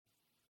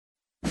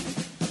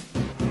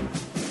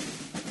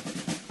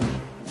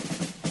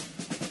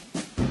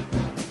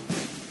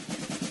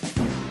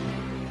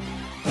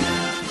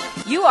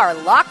You are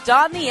Locked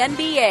On the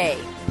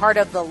NBA, part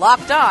of the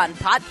Locked On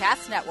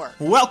Podcast Network.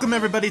 Welcome,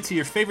 everybody, to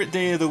your favorite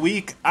day of the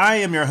week. I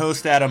am your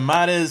host, Adam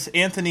Mares.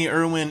 Anthony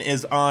Irwin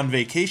is on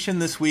vacation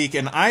this week,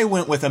 and I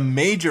went with a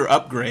major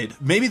upgrade,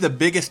 maybe the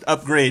biggest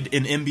upgrade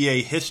in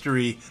NBA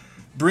history,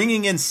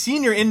 bringing in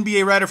senior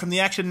NBA writer from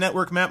the Action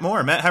Network, Matt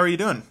Moore. Matt, how are you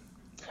doing?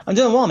 I'm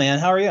doing well, man.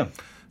 How are you?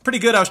 Pretty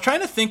good. I was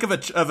trying to think of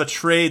a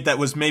trade that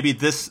was maybe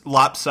this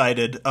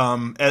lopsided,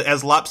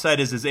 as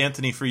lopsided as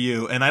Anthony for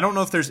you, and I don't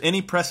know if there's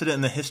any precedent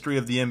in the history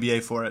of the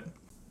NBA for it.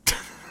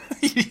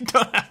 You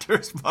don't have to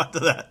respond to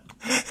that.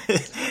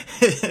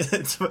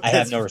 I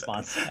have no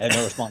response. I have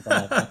no response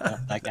on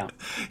that count.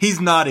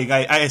 He's nodding.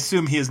 I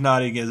assume he is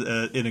nodding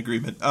in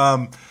agreement.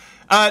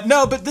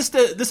 No, but this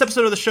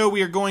episode of the show,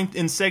 we are going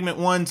in segment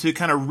 1 to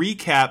kind of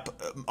recap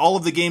all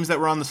of the games that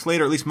were on the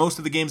slate, or at least most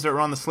of the games that were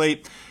on the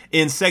slate.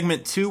 In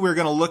segment 2, we're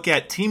going to look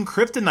at Team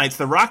Kryptonites.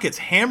 The Rockets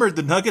hammered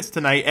the Nuggets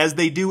tonight, as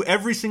they do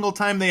every single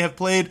time they have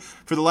played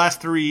for the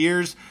last 3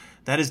 years.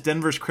 That is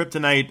Denver's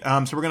Kryptonite.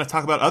 So we're going to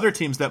talk about other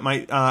teams that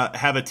might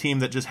have a team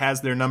that just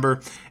has their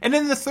number. And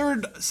in the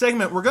third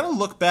segment, we're going to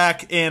look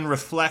back and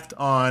reflect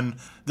on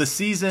the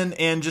season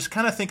and just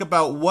kind of think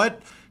about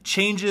what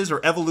changes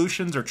or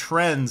evolutions or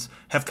trends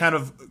have kind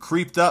of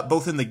creeped up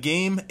both in the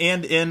game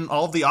and in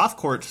all of the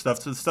off-court stuff,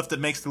 so the stuff that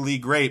makes the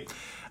league great.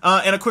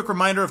 And a quick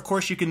reminder, of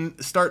course, you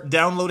can start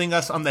downloading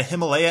us on the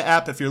Himalaya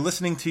app. If you're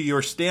listening to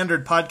your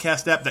standard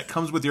podcast app that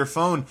comes with your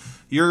phone,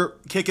 you're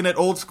kicking it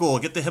old school.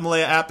 Get the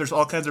Himalaya app. There's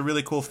all kinds of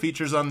really cool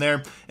features on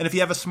there. And if you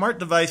have a smart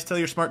device, tell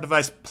your smart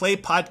device, play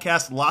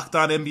podcast Locked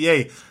On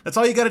NBA. That's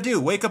all you got to do.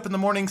 Wake up in the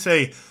morning,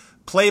 say,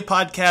 play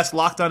podcast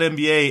Locked On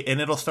NBA, and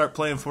it'll start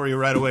playing for you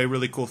right away.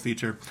 Really cool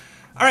feature.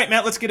 All right,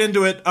 Matt, let's get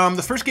into it.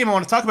 The first game I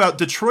want to talk about,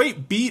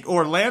 Detroit beat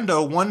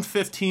Orlando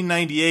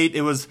 115-98.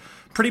 It was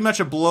pretty much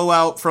a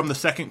blowout from the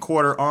second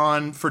quarter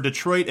on. For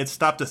Detroit, it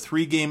stopped a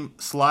 3-game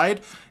slide.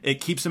 It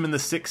keeps them in the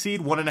 6th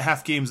seed,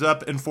 1.5 games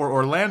up. And for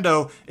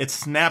Orlando, it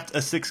snapped a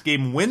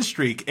 6-game win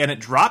streak, and it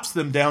drops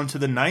them down to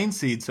the 9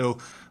 seed. So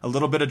a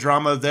little bit of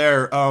drama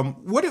there.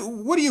 What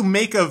do you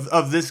make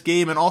of this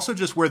game, and also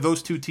just where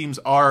those two teams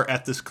are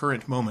at this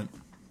current moment?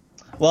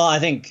 Well, I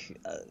think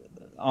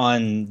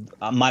on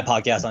my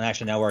podcast on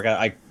Action Network,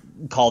 I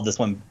called this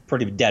one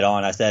pretty dead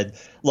on. I said,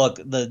 look,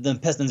 the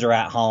Pistons are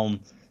at home.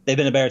 They've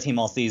been a better team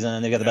all season,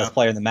 and they've got the best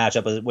player in the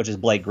matchup, which is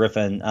Blake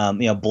Griffin.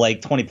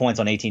 Blake, 20 points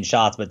on 18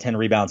 shots, but 10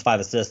 rebounds, 5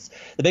 assists.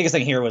 The biggest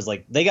thing here was,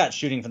 like, they got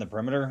shooting from the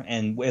perimeter,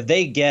 and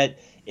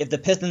if the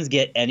Pistons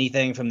get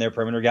anything from their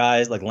perimeter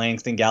guys, like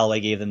Langston Galloway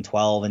gave them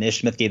 12 and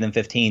Ish Smith gave them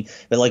 15,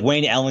 but like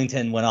Wayne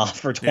Ellington went off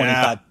for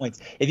 25 points.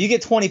 If you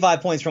get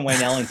 25 points from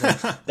Wayne Ellington,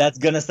 that's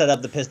going to set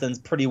up the Pistons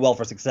pretty well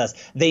for success.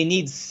 They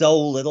need so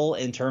little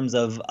in terms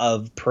of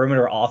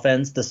perimeter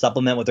offense to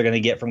supplement what they're going to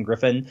get from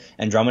Griffin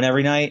and Drummond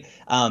every night.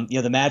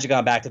 The Magic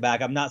on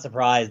back-to-back, I'm not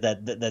surprised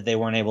that they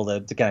weren't able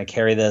to kind of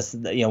carry this,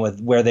 with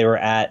where they were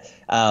at.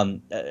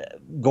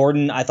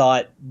 Gordon, I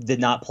thought, did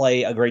not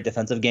play a great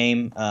defensive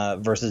game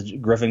versus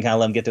Griffin. Kind of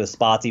let him get to his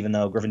spots, even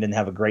though Griffin didn't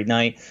have a great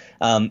night.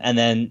 And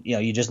then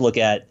you just look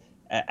at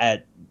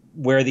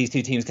where these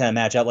two teams kind of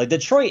match up. Like,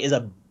 Detroit is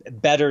a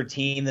better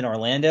team than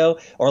Orlando.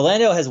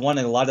 Orlando has won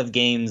a lot of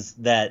games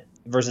that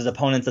versus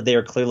opponents that they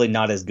are clearly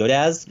not as good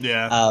as.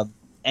 Yeah.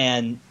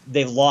 And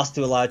they've lost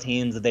to a lot of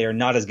teams that they are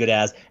not as good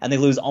as, and they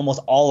lose almost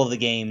all of the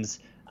games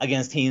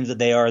against teams that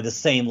they are the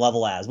same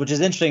level as, which is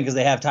interesting because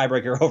they have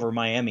tiebreaker over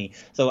Miami.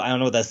 So I don't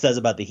know what that says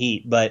about the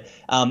Heat, but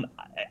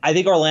I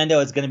think Orlando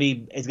is going to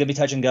be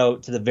touch and go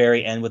to the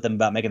very end with them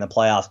about making the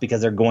playoffs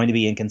because they're going to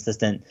be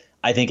inconsistent,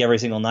 I think, every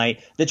single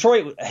night.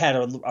 Detroit had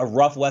a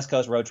rough West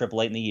Coast road trip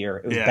late in the year.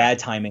 It was bad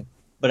timing,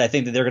 but I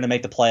think that they're going to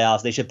make the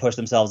playoffs. They should push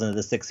themselves into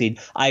the 6th seed.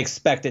 I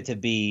expect it to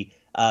be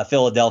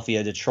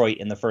Philadelphia, Detroit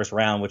in the first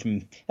round, which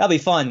that'll be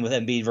fun with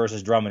Embiid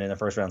versus Drummond in a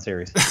first round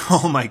series.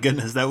 Oh my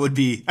goodness, that would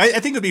be. I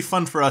think it'd be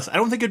fun for us. I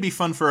don't think it'd be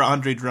fun for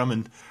Andre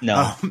Drummond.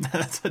 No,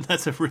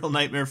 that's a real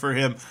nightmare for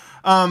him.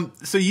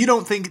 So do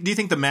you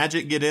think the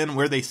Magic get in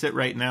where they sit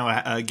right now,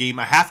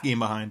 a half game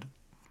behind?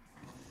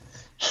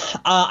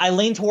 I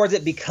lean towards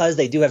it because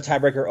they do have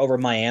tiebreaker over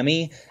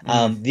Miami.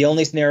 The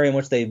only scenario in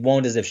which they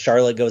won't is if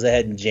Charlotte goes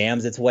ahead and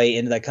jams its way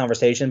into that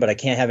conversation, but I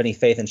can't have any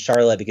faith in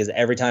Charlotte because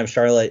every time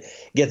Charlotte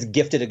gets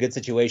gifted a good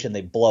situation,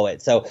 they blow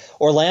it. So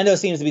Orlando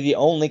seems to be the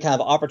only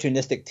kind of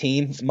opportunistic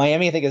team.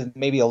 Miami, I think, is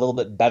maybe a little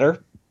bit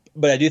better,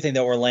 but I do think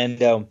that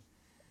Orlando,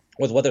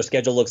 with what their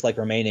schedule looks like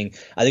remaining,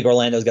 I think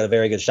Orlando's got a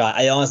very good shot.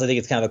 I honestly think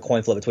it's kind of a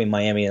coin flip between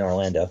Miami and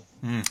Orlando.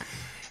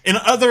 In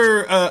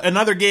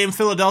another game,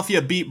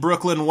 Philadelphia beat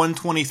Brooklyn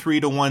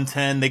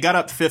 123-110. They got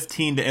up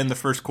 15 to end the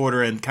first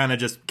quarter and kind of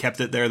just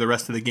kept it there the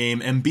rest of the game.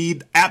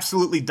 Embiid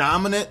absolutely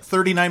dominant,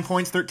 39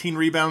 points, 13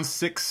 rebounds,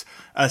 6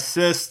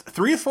 assists,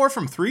 3 of 4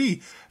 from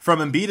 3 from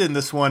Embiid in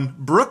this one.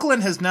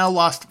 Brooklyn has now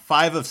lost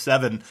 5 of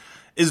 7.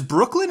 Is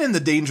Brooklyn in the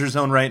danger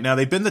zone right now?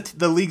 They've been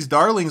the league's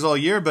darlings all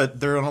year, but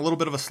they're on a little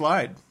bit of a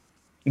slide.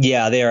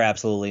 Yeah, they are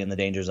absolutely in the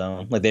danger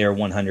zone. Like, they are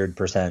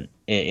 100%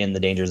 in the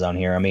danger zone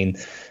here. I mean,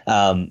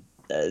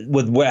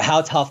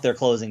 how tough their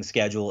closing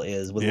schedule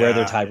is, with where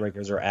their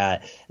tiebreakers are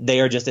at, they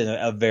are just in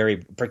a very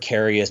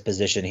precarious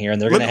position here,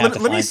 and they're going to have to.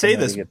 Let me say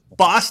this: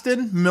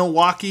 Boston,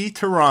 Milwaukee,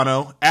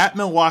 Toronto, at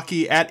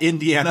Milwaukee, at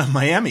Indiana,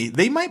 Miami.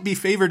 They might be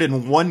favored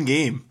in one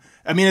game.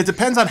 I mean, it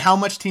depends on how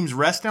much teams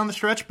rest down the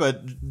stretch,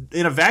 but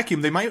in a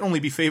vacuum, they might only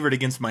be favored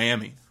against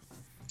Miami.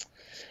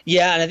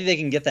 Yeah, and I think they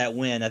can get that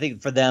win. I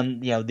think for them,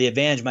 the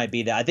advantage might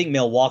be that I think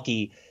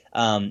Milwaukee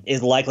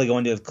is likely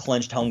going to have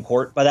clinched home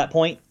court by that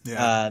point.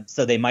 Yeah.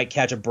 So they might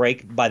catch a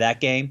break by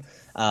that game.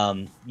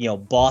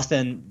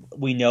 Boston,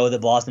 we know that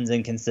Boston's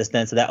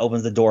inconsistent, so that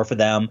opens the door for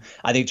them.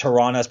 I think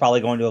Toronto is probably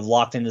going to have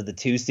locked into the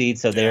 2 seed,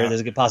 so there's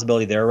a good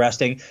possibility they're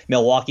resting.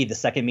 Milwaukee, the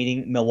second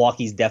meeting,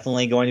 Milwaukee's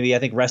definitely going to be, I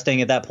think,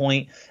 resting at that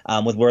point,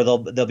 with where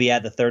they'll be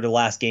at the third to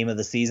last game of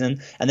the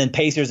season. And then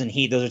Pacers and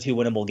Heat, those are 2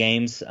 winnable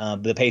games.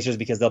 The Pacers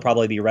because they'll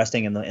probably be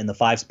resting in the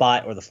 5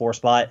 spot or the 4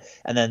 spot,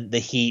 and then the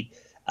Heat.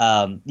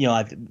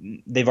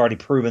 They've already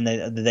proven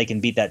that they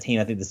can beat that team,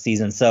 I think, this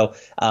season. So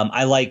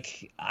I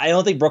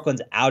don't think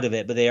Brooklyn's out of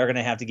it, but they are going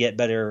to have to get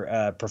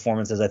better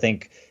performances, I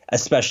think,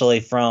 especially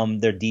from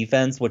their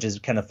defense, which is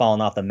kind of fallen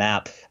off the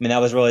map. I mean, that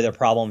was really their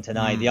problem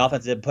tonight. The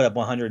offense did put up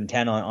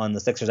 110 on the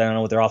Sixers. I don't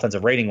know what their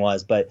offensive rating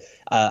was, but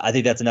I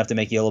think that's enough to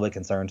make you a little bit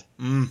concerned.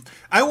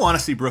 I want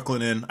to see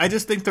Brooklyn in. I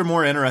just think they're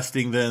more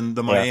interesting than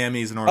the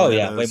Miamis and Orlandos. Oh,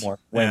 yeah, way more.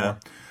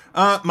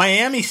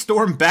 Miami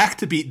stormed back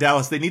to beat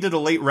Dallas. They needed a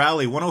late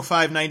rally,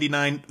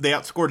 105-99. They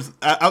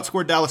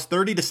outscored Dallas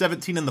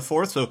 30-17 in the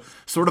fourth, so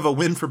sort of a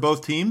win for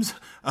both teams.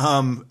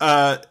 And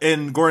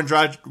Goran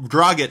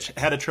Dragic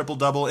had a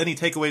triple-double. Any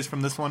takeaways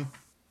from this one?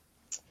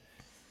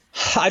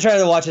 I try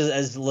to watch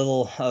as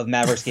little of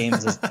Mavericks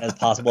games as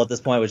possible at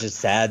this point, which is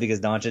sad because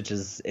Doncic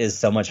is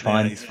so much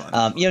fun. Yeah, he's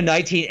fun.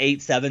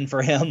 19-8-7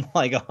 for him,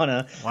 like on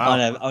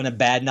a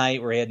bad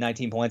night where he had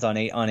 19 points on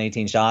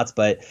 18 shots,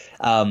 but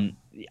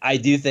I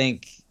do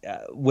think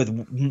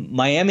with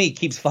Miami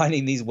keeps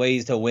finding these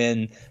ways to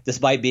win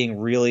despite being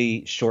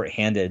really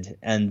shorthanded,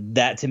 and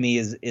that to me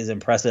is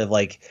impressive.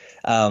 Like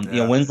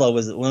Winslow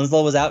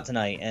was out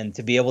tonight, and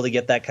to be able to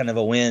get that kind of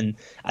a win,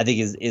 I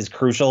think is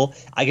crucial.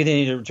 I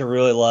continue to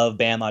really love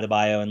Bam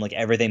Adebayo and like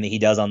everything that he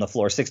does on the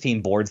floor.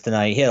 16 boards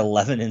tonight. He had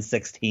 11 and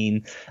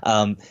 16.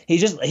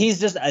 He's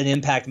just an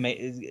impact.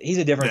 He's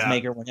a difference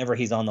maker whenever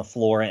he's on the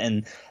floor,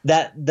 and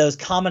those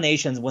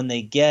combinations when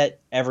they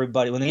get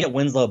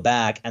Winslow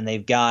back and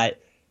they've got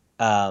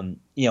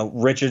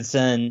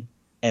Richardson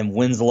and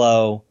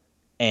Winslow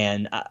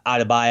and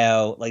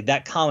Adebayo, like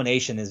that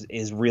combination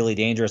is really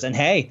dangerous. And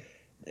hey,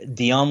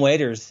 Dion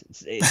Waiters,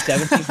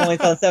 17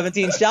 points on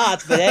 17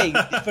 shots, but hey, he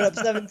put up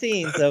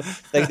 17. So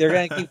like they're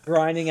going to keep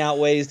grinding out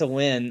ways to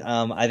win.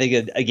 I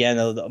think again,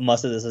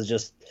 most of this is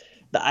just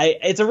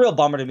it's a real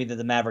bummer to me that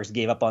the Mavericks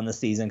gave up on the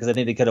season because I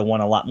think they could have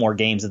won a lot more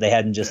games if they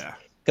hadn't just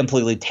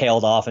completely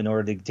tailed off in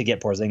order to get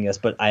Porzingis,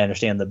 but I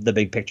understand the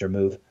big picture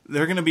move.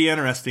 They're going to be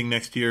interesting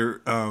next year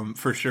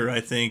for sure,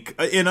 I think.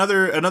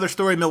 Another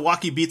story,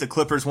 Milwaukee beat the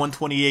Clippers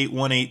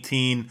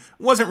 128-118.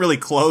 Wasn't really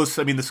close.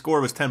 I mean, the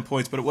score was 10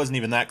 points, but it wasn't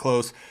even that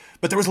close.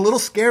 But there was a little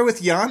scare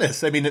with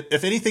Giannis. I mean,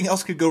 if anything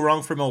else could go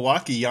wrong for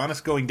Milwaukee,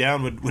 Giannis going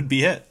down would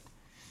be it.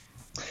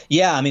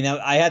 Yeah, I mean,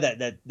 I had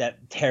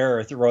that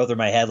terror roll through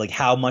my head. Like,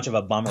 how much of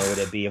a bummer would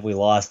it be if we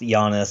lost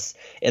Giannis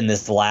in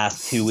this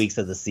last 2 weeks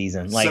of the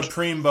season? Like,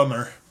 supreme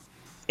bummer.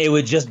 It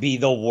would just be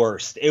the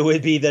worst. It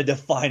would be the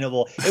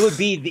definable. It would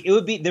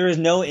be. There is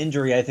no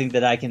injury I think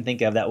that I can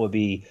think of that would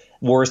be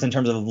worse in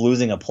terms of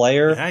losing a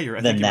player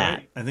than that.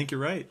 Right. I think you're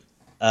right.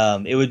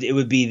 It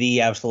would be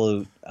the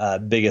absolute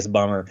biggest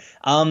bummer.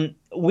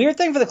 Weird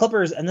thing for the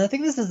Clippers, and I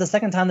think this is the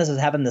second time this has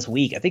happened this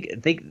week. I think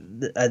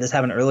this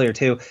happened earlier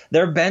too.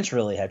 Their bench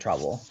really had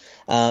trouble.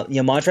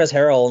 Montrezl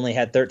Harrell only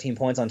had 13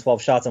 points on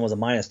 12 shots and was a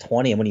minus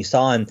 20. And when you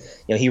saw him,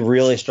 he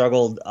really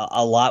struggled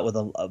a lot with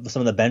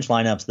some of the bench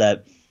lineups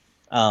that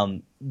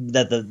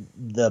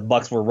the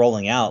Bucks were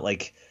rolling out.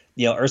 Like,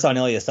 Ersan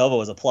Ilyasova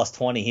was a plus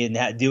 20. He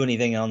didn't do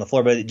anything on the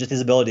floor, but just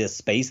his ability to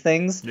space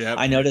things,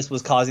 I noticed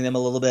was causing them a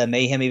little bit of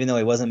mayhem, even though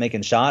he wasn't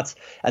making shots.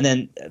 And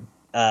then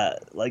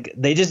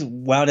they just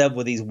wound up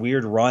with these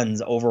weird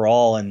runs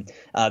overall. And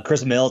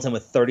Chris Middleton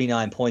with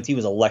 39 points, he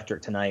was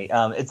electric tonight.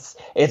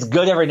 It's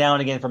good every now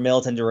and again for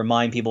Middleton to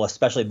remind people,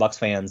 especially Bucks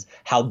fans,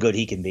 how good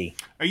he can be.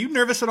 Are you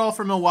nervous at all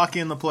for Milwaukee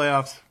in the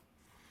playoffs?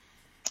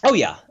 Oh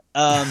yeah.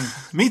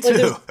 Me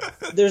too.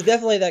 There's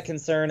definitely that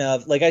concern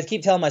of, like, I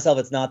keep telling myself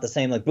it's not the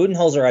same. Like,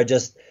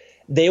 Budenholzer,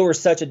 they were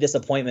such a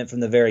disappointment from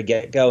the very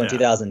get-go in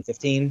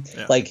 2015.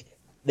 Yeah. Like,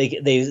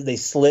 they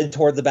slid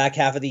toward the back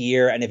half of the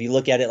year, and if you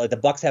look at it, like, the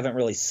Bucks haven't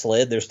really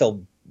slid. They're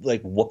still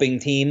like whooping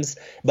teams,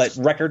 but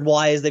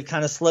record-wise, they've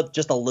kind of slipped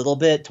just a little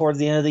bit towards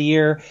the end of the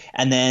year.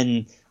 And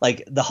then,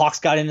 like, the Hawks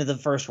got into the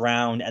first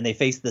round, and they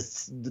faced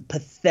this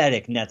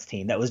pathetic Nets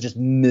team that was just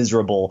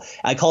miserable.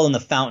 I call them the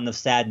Fountain of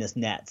Sadness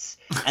Nets,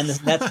 and the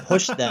Nets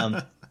pushed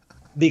them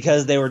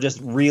because they were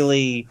just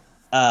really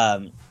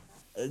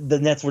the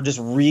Nets were just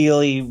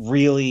really,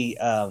 really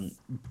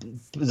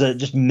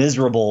just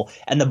miserable,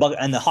 and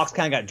the Hawks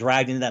kind of got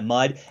dragged into that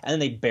mud, and then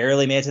they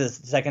barely made it to the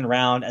second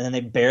round, and then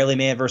they barely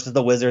made it versus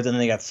the Wizards, and then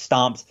they got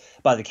stomped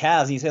by the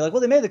Cavs. And you say, like,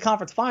 well, they made the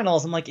conference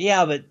finals. I'm like,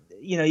 yeah, but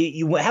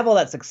you have all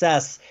that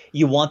success,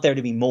 you want there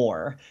to be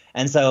more.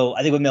 And so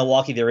I think with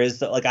Milwaukee, there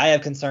is, like, I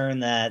have concern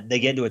that they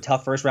get into a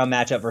tough first round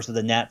matchup versus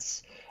the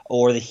Nets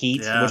or the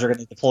Heat, which are going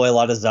to deploy a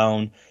lot of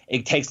zone.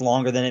 It takes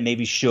longer than it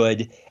maybe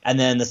should. And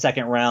then the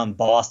second round,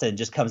 Boston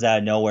just comes out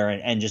of nowhere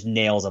and just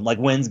nails them. Like,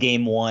 wins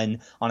game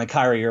one on a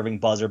Kyrie Irving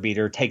buzzer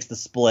beater, takes the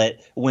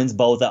split, wins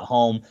both at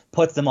home,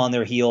 puts them on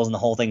their heels, and the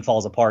whole thing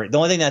falls apart. The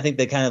only thing that I think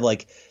that kind of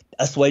like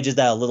assuages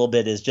that a little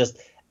bit is just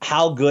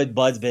how good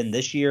Bud's been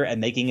this year at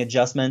making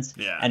adjustments,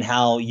 and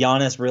how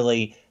Giannis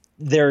really –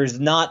 there's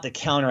not the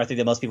counter I think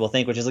that most people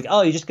think, which is like,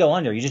 oh, you just go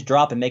under, you just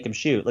drop and make him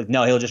shoot. Like,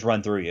 no, he'll just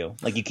run through you.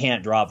 Like, you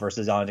can't drop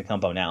versus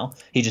Antetokounmpo now.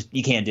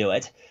 You can't do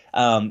it.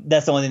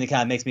 That's the only thing that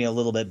kind of makes me a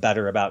little bit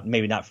better about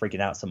maybe not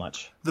freaking out so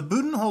much. The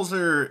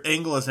Budenholzer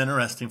angle is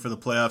interesting for the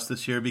playoffs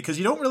this year because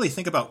you don't really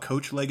think about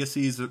coach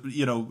legacies, when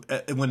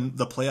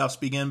the playoffs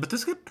begin. But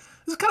this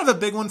is kind of a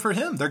big one for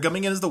him. They're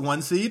coming in as the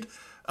 1 seed.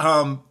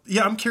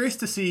 I'm curious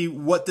to see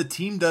what the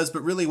team does,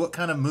 but really what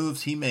kind of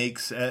moves he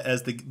makes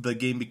as the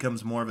game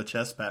becomes more of a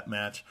chess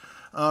match.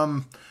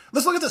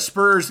 Let's look at the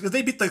Spurs, because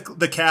they beat the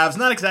Cavs.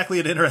 Not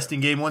exactly an interesting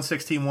game,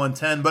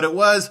 116-110, but it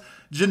was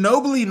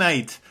Ginobili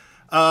night.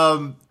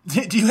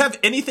 Do you have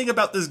anything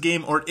about this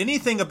game or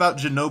anything about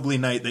Ginobili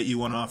night that you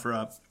want to offer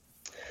up?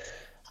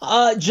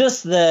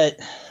 Just that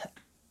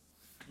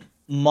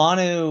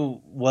Manu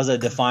was a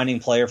defining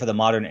player for the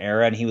modern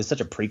era, and he was such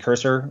a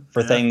precursor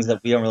for things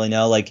that we don't really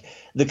know, like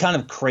the kind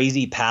of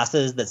crazy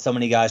passes that so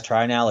many guys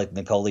try now, like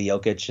Nikola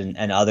Jokic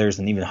and others,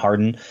 and even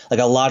Harden. Like,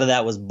 a lot of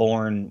that was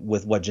born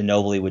with what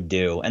Ginobili would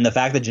do, and the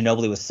fact that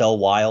Ginobili was so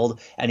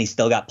wild and he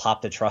still got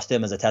Pop to trust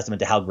him is a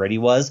testament to how great he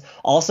was.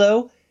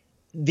 Also,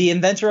 the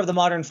inventor of the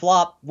modern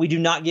flop, we do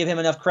not give him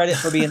enough credit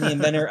for being the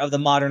inventor of the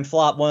modern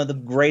flop, one of the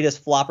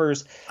greatest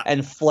floppers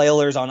and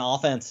flailers on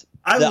offense.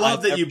 I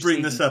love that you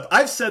bring this up.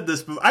 I've said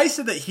this, but I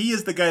said that he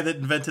is the guy that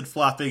invented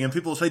flopping, and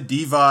people say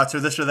Divac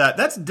or this or that.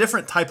 That's a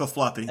different type of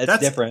flopping.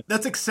 That's different.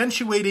 That's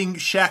accentuating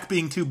Shaq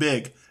being too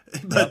big.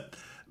 But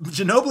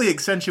Ginobili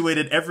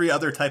accentuated every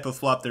other type of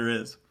flop there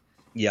is.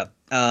 Yep.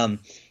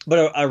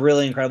 But a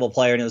really incredible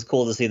player, and it was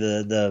cool to see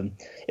the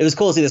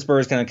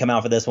Spurs kind of come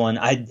out for this one.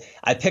 I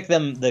picked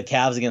the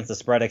Cavs against the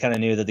spread. I kind of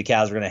knew that the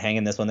Cavs were going to hang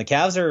in this one. The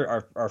Cavs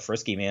are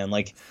frisky, man.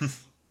 Like,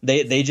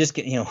 they just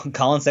get,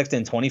 Colin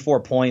Sexton,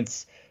 24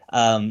 points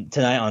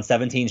tonight on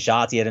 17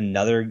 shots. He had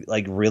another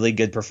like really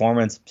good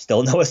performance.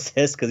 Still no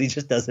assists because he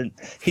just doesn't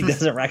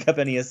rack up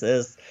any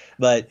assists.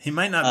 But he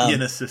might not be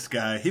an assist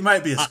guy. He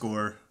might be a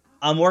scorer.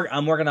 I'm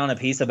working on a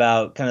piece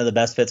about kind of the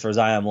best fits for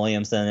Zion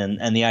Williamson,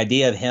 and the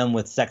idea of him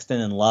with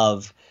Sexton and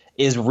Love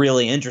is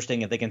really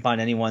interesting if they can find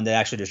anyone to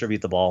actually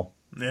distribute the ball.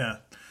 Yeah.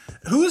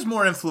 Who is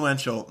more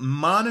influential,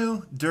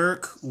 Manu,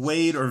 Dirk,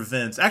 Wade, or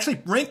Vince?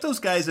 Actually, rank those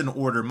guys in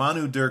order: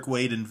 Manu, Dirk,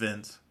 Wade, and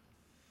Vince.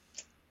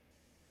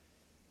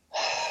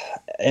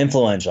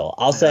 Influential.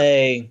 I'll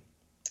say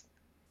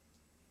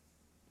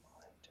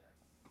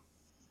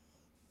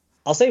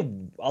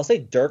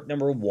Dirk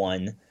number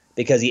one,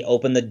 because he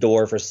opened the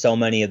door for so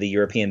many of the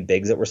European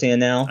bigs that we're seeing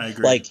now. I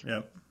agree.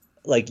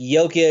 Like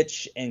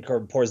Jokic and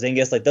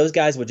Porzingis, like those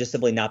guys would just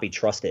simply not be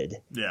trusted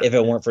if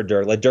it weren't for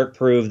Dirk. Like, Dirk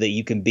proved that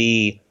you can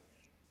be,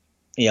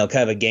 kind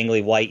of a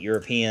gangly white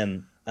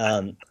European,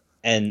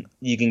 and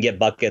you can get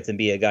buckets and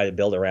be a guy to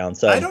build around.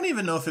 So I don't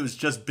even know if it was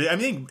just big. I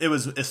mean, it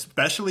was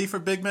especially for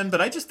big men,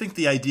 but I just think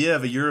the idea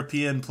of a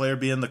European player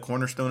being the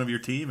cornerstone of your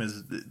team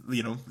is,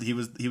 he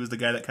was the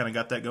guy that kind of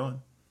got that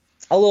going.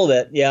 A little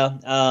bit, yeah.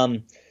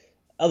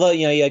 Although,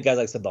 you had guys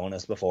like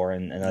Sabonis before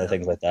and other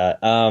things like that.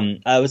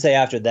 I would say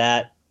after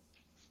that,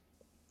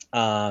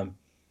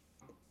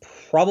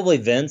 probably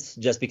Vince,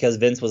 just because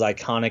Vince was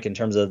iconic in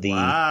terms of the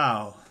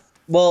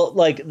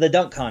the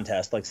dunk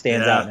contest, like,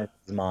 stands out in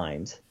his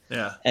mind.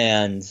 Yeah.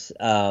 And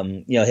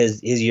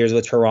his years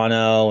with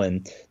Toronto,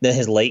 and then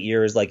his late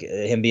years, like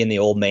him being the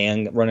old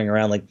man running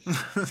around, like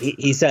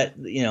he set,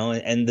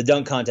 and the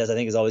dunk contest I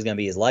think is always going to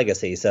be his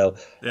legacy. So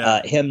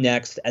him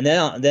next, and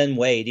then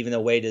Wade, even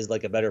though Wade is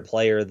like a better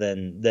player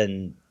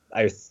than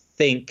I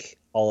think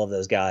all of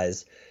those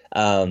guys.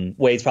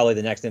 Wade's probably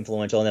the next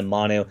influential, and then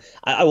Manu.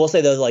 I will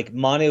say though, like,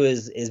 Manu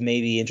is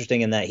maybe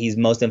interesting in that he's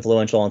most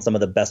influential on some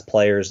of the best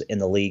players in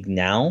the league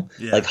now.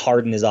 Yeah. Like,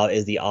 Harden is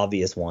the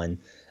obvious one.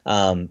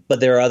 But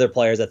there are other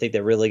players I think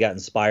that really got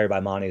inspired by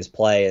Manu's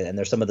play, and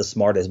they're some of the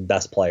smartest,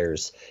 best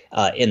players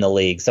in the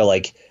league. So,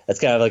 like, that's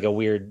kind of like a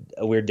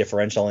weird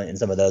differential in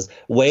some of those.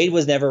 Wade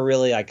was never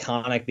really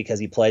iconic because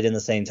he played in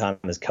the same time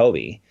as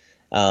Kobe,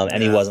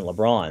 and he wasn't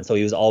LeBron. So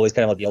he was always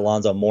kind of like the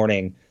Alonzo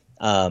Mourning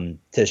to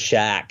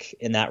Shaq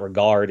in that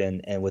regard,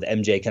 and with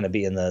MJ kind of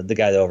being the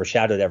guy that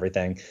overshadowed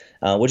everything,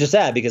 which is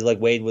sad because, like,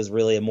 Wade was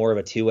really more of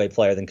a two-way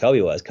player than Kobe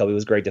was. Kobe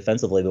was great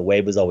defensively, but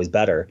Wade was always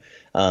better.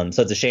 So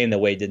it's a shame that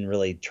Wade didn't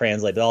really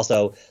translate. But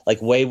also,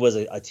 like, Wade was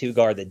a two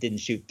guard that didn't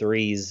shoot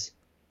threes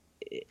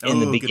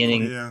in the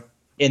beginning.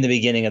 in the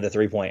beginning of the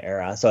 3-point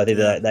era. So I think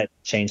that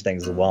changed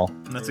things as well.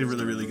 And that's a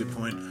really, really good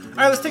point. All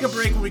right, let's take a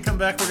break. When we come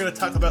back, we're going to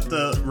talk about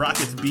the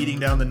Rockets beating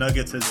down the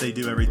Nuggets as they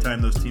do every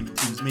time those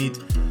teams meet,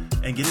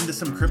 and get into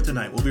some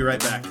kryptonite. We'll be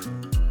right back.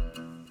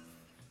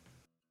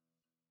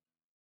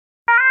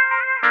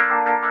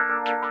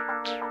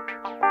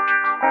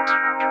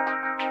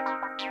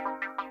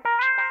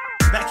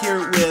 Back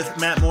here with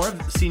Matt Moore,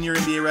 senior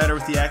NBA writer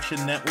with the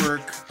Action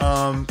Network.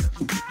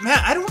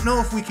 Matt, I don't know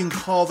if we can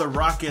call the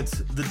Rockets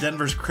the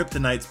Denver's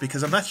kryptonites,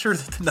 because I'm not sure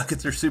that the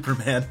Nuggets are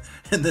Superman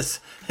in this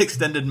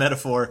extended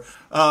metaphor.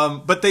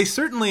 But they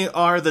certainly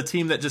are the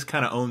team that just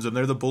kind of owns them.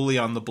 They're the bully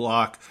on the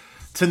block.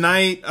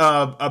 Tonight,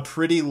 a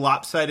pretty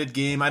lopsided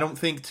game. I don't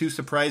think too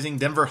surprising.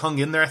 Denver hung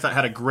in there. I thought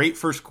had a great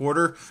first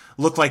quarter.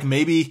 Looked like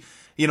maybe,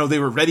 they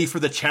were ready for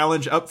the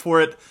challenge, up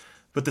for it.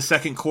 But the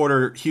second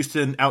quarter,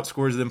 Houston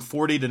outscores them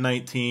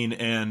 40-19,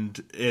 and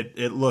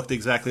it looked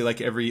exactly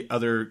like every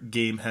other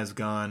game has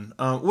gone.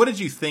 What did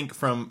you think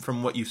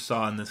from what you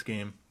saw in this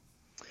game?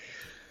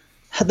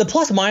 The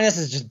plus minus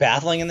is just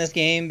baffling in this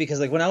game, because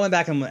like when I went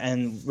back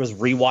and was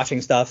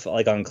rewatching stuff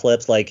like on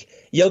clips, like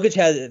Jokic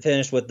had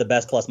finished with the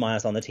best plus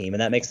minus on the team,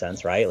 and that makes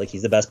sense, right? Like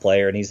he's the best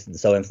player and he's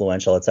so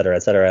influential, et cetera,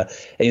 et cetera.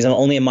 And he's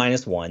only a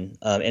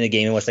 -1 in a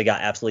game in which they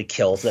got absolutely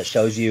killed. So that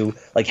shows you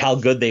like how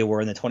good they were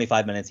in the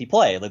 25 minutes he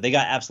played. Like they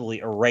got absolutely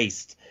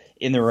erased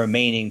in the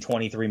remaining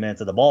 23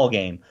 minutes of the ball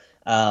game.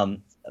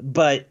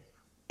 But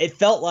it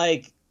felt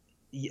like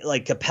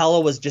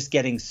Capella was just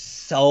getting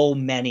so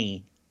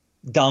many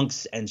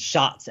dunks and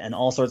shots and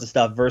all sorts of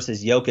stuff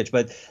versus Jokic.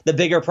 But the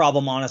bigger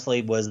problem,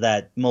 honestly, was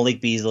that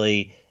Malik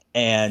Beasley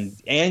and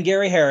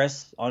Gary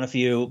Harris on a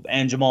few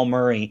and Jamal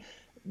Murray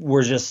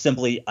were just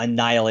simply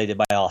annihilated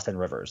by Austin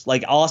Rivers.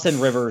 Like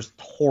Austin Rivers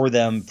tore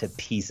them to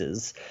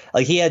pieces.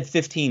 Like he had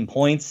 15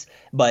 points,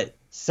 but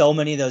so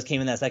many of those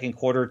came in that second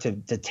quarter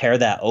to tear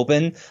that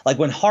open. Like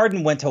when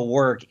Harden went to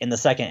work in the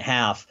second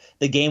half,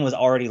 the game was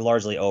already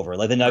largely over.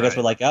 Like the Nuggets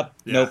were like,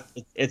 nope,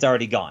 it's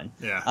already gone.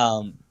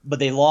 Yeah. But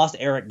they lost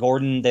Eric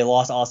Gordon. They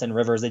lost Austin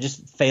Rivers. They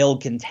just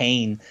failed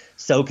contain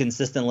so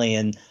consistently.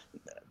 And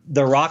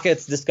the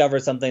Rockets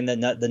discovered something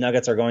that the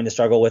Nuggets are going to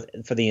struggle with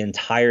for the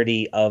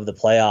entirety of the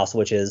playoffs,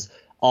 which is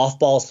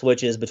off-ball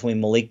switches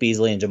between Malik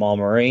Beasley and Jamal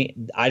Murray.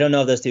 I don't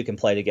know if those two can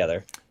play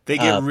together. They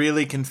get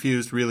really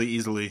confused really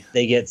easily.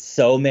 They get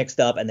so mixed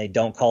up and they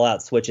don't call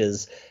out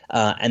switches.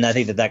 And I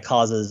think that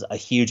causes a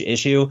huge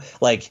issue.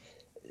 Like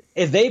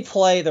if they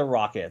play the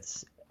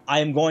Rockets,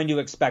 I'm going to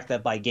expect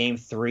that by game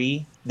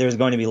 3, there's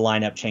going to be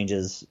lineup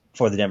changes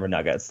for the Denver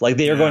Nuggets. Like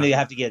they're going to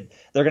have to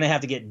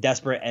get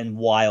desperate and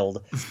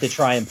wild to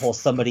try and pull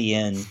somebody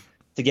in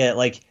to get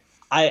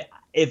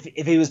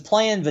if he was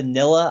playing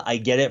vanilla, I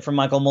get it from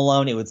Michael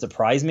Malone. It would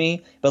surprise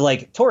me. But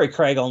like Torrey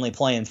Craig only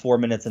playing 4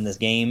 minutes in this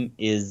game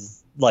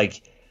is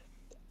like,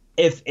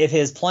 if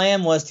his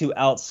plan was to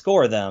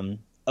outscore them,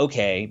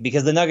 okay,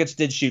 because the Nuggets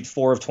did shoot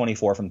 4 of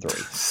 24 from 3.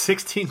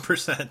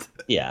 16%.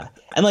 Yeah.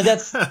 And like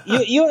that's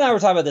you and I were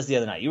talking about this the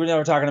other night. You and I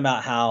were talking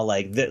about how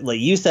like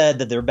you said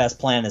that their best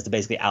plan is to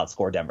basically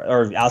outscore Denver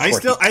or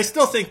outscore. I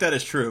still think that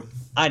is true.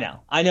 I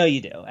know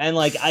you do. And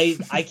like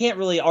I can't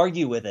really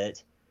argue with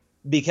it,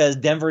 because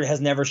Denver has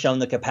never shown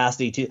the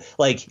capacity to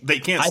like they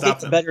can't stop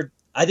them.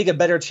 I think a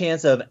better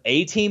chance of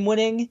a team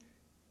winning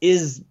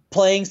is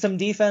playing some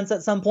defense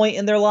at some point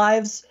in their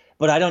lives.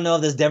 But I don't know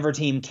if this Denver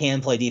team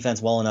can play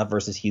defense well enough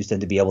versus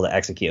Houston to be able to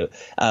execute.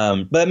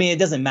 But I mean, it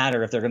doesn't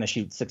matter if they're going to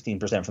shoot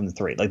 16% from the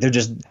 3.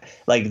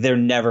 Like they're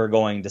never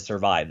going to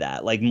survive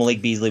that. Like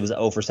Malik Beasley was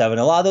 0 for 7.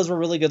 A lot of those were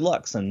really good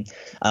looks, and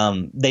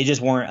they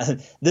just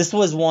weren't. This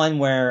was one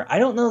where I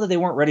don't know that they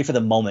weren't ready for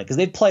the moment, because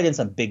they've played in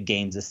some big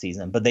games this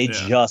season, but they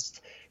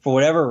just, for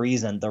whatever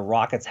reason, the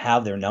Rockets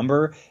have their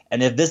number.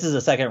 And if this is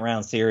a second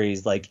round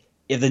series, like,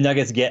 if the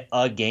Nuggets get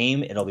a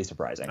game, it'll be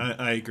surprising.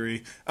 I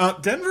agree.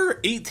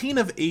 Denver, 18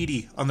 of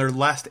 80 on their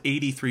last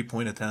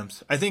 83-point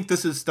attempts. I think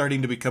this is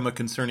starting to become a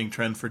concerning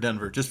trend for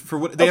Denver. Just for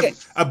what they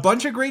have a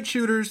bunch of great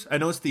shooters. I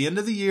know it's the end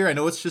of the year. I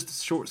know it's just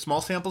a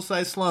small sample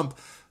size slump,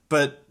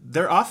 but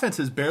their offense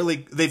is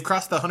they've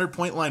crossed the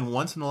 100-point line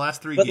once in the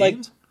last 3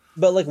 games.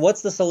 But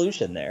what's the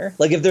solution there?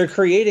 Like, if they're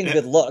creating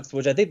good looks,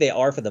 which I think they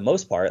are for the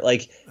most part,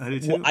 like,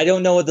 I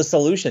don't know what the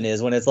solution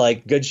is when it's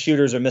like good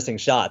shooters are missing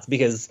shots,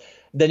 because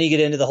then you get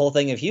into the whole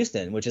thing of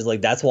Houston, which is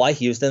like, that's why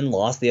Houston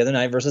lost the other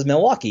night versus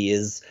Milwaukee,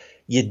 is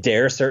you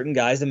dare certain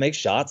guys to make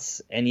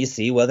shots and you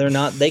see whether or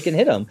not they can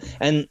hit them.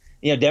 And,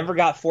 Denver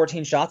got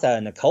 14 shots out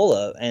of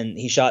Nikola, and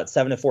he shot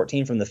 7 of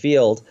 14 from the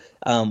field,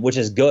 which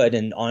is good.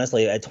 And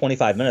honestly, at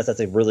 25 minutes, that's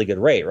a really good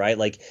rate, right?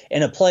 Like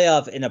in a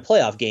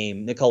playoff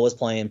game, Nikola's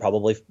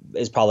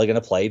is probably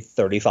going to play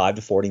 35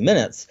 to 40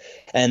 minutes.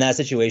 And in that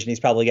situation, he's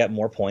probably got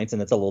more points,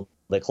 and it's a little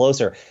bit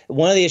closer.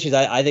 One of the issues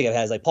I think it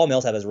has, like, Paul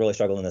Millsap has really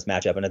struggled in this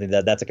matchup, and I think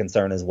that's a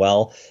concern as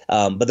well.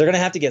 But they're going to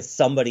have to get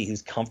somebody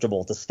who's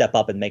comfortable to step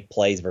up and make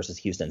plays versus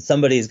Houston.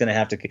 Somebody is going to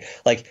have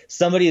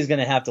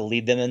to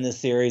lead them in this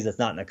series. That's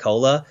not Nikola,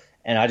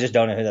 and I just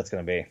don't know who that's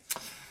going to be.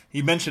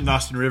 You mentioned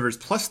Austin Rivers,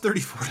 plus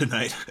 34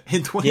 tonight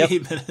in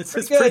 28 minutes.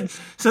 Pretty good.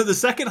 So the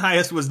second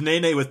highest was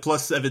Nene with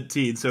plus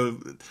 17. So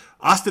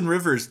Austin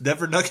Rivers,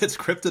 Denver Nuggets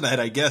kryptonite,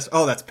 I guess.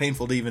 Oh, that's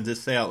painful to even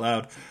just say out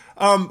loud.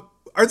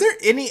 Are there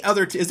any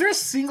other is there a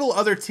single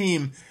other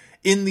team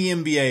in the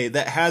NBA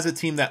that has a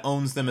team that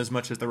owns them as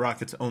much as the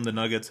Rockets own the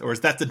Nuggets? Or is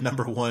that the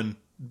number one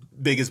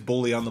biggest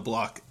bully on the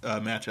block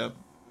matchup?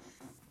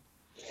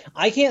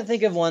 I can't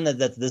think of one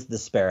that's this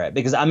disparate,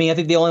 because I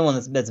think the only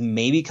one that's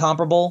maybe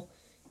comparable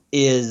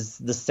is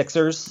the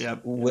Sixers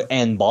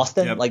and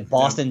Boston. Like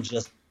Boston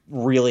just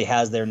really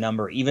has their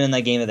number. Even in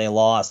that game that they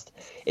lost,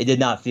 it did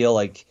not feel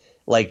like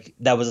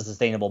that was a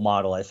sustainable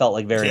model. It felt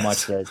like very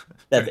much that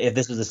if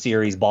this was a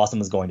series, Boston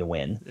was going to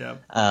win. Yeah.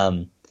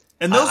 And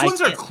those ones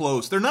are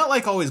close. They're not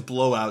like always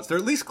blowouts. They're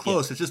at least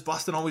close. Yeah. It's just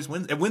Boston always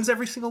wins. It wins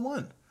every single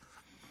one.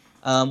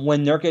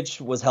 When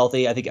Nurkic was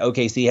healthy, I think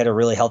OKC had a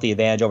really healthy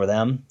advantage over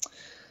them.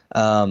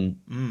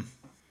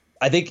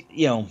 I think,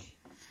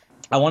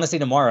 I want to see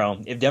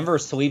tomorrow, if Denver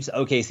sweeps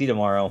OKC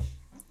tomorrow,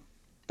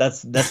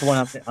 that's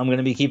one I'm going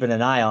to be keeping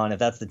an eye on, if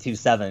that's the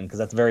 2-7, because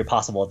that's very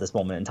possible at this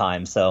moment in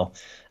time. So,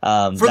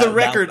 for the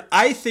record,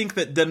 I think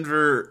that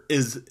Denver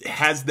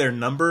has their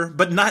number,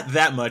 but not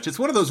that much. It's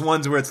one of those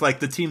ones where it's like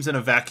the teams in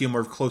a vacuum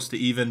are close to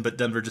even, but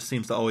Denver just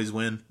seems to always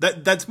win.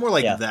 That's more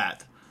like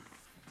that.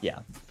 Yeah.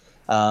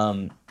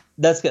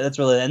 That's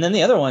really, and then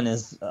the other one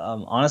is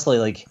honestly,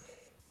 like,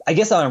 I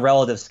guess on a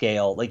relative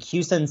scale, like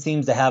Houston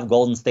seems to have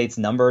Golden State's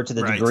number to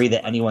the degree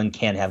that anyone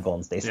can have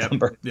Golden State's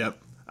number. Yep.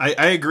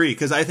 I agree,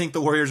 because I think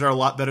the Warriors are a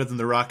lot better than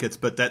the Rockets,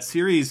 but that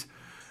series,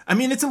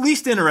 it's at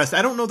least interesting.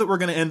 I don't know that we're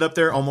going to end up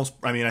there almost.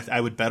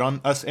 I would bet on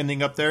us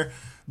ending up there,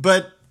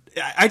 but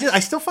I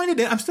still find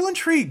it, I'm still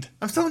intrigued.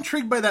 I'm still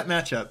intrigued by that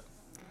matchup.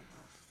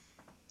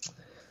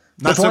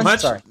 Not so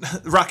much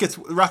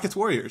Rockets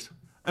Warriors.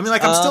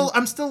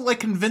 I'm still like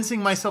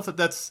convincing myself that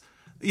that's,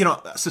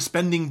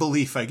 suspending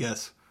belief, I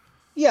guess.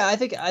 Yeah, I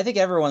think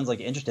everyone's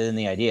like interested in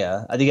the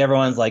idea. I think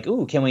everyone's like,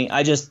 "Ooh, can we?"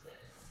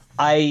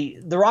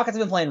 The Rockets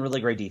have been playing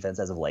really great defense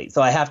as of late, so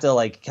I have to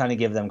like kind of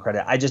give them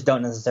credit. I just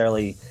don't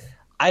necessarily.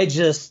 I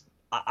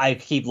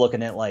keep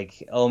looking at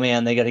like, oh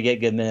man, they got to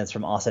get good minutes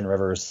from Austin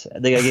Rivers.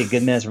 They got to get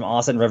good minutes from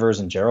Austin Rivers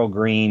and Gerald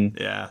Green.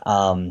 Yeah.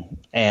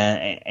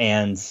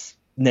 And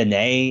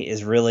Nene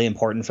is really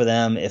important for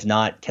them, if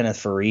not Kenneth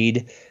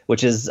Faried,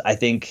 which is, I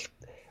think,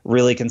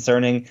 really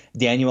concerning.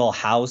 Daniel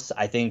House,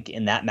 I think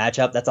in that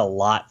matchup, that's a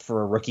lot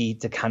for a rookie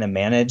to kind of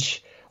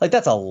manage. Like,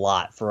 that's a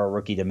lot for a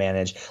rookie to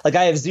manage. Like,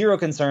 I have zero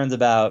concerns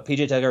about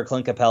PJ Tucker,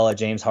 Clint Capella,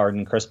 James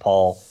Harden, Chris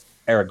Paul,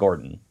 Eric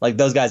Gordon. Like,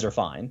 those guys are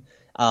fine.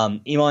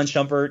 Iman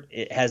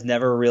Shumpert has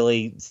never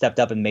really stepped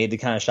up and made the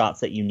kind of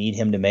shots that you need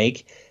him to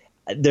make.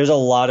 There's a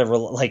lot of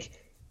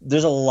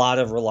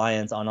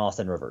reliance on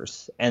Austin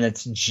Rivers, and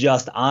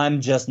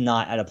I'm just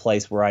not at a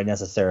place where I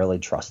necessarily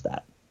trust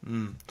that.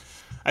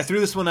 I threw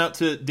this one out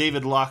to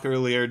David Locke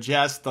earlier.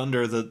 Jazz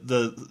Thunder.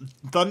 The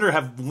Thunder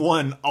have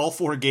won all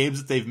 4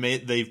 games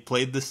that they've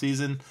played this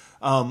season.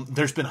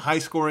 There's been high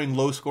scoring,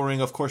 low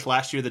scoring. Of course,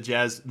 last year the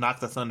Jazz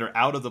knocked the Thunder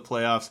out of the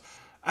playoffs.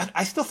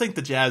 I still think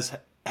the Jazz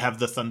have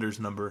the Thunder's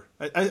number.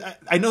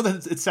 I know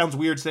that it sounds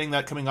weird saying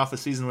that coming off a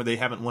season where they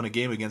haven't won a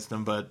game against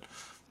them, but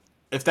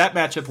if that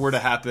matchup were to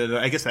happen,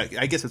 I guess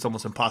it's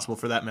almost impossible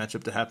for that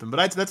matchup to happen.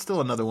 But that's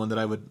still another one that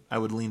I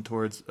would lean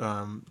towards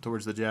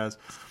the Jazz.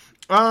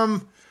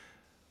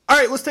 All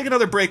right, let's take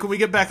another break. When we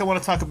get back, I want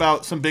to talk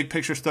about some big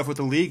picture stuff with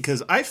the league,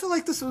 because I feel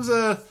like this was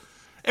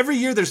every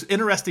year there's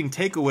interesting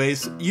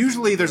takeaways.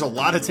 Usually there's a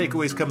lot of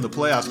takeaways come the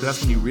playoffs, because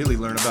that's when you really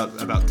learn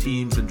about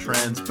teams and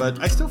trends. But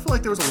I still feel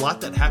like there was a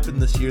lot that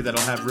happened this year that'll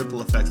have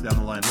ripple effects down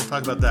the line. We'll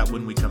talk about that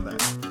when we come back.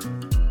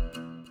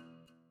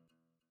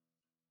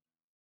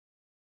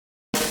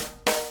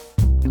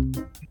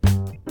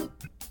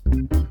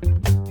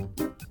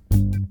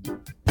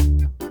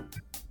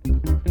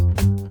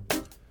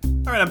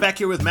 All right, I'm back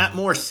here with Matt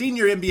Moore,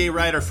 senior NBA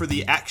writer for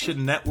the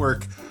Action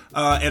Network.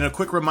 And a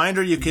quick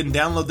reminder, you can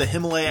download the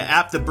Himalaya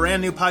app, the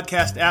brand new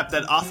podcast app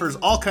that offers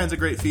all kinds of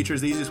great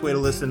features, the easiest way to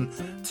listen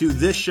to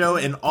this show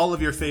and all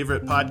of your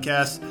favorite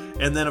podcasts.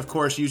 And then, of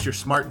course, use your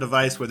smart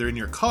device, whether in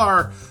your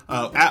car,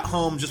 at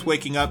home, just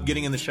waking up,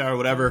 getting in the shower,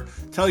 whatever.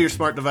 Tell your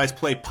smart device,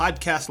 play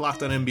podcast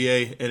Locked on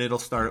NBA, and it'll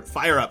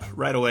fire up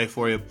right away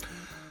for you.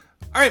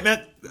 All right,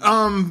 Matt.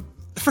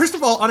 First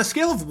of all, on a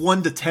scale of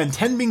 1 to 10,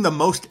 10 being the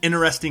most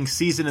interesting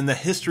season in the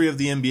history of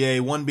the NBA,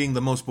 1 being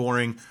the most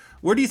boring,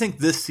 where do you think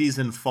this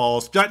season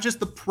falls? Not just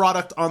the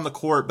product on the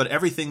court, but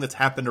everything that's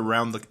happened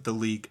around the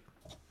league.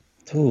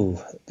 Ooh,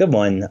 good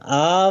one.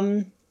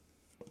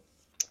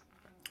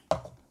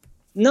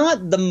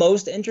 Not the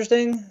most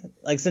interesting.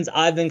 Like, since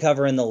I've been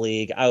covering the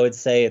league, I would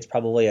say it's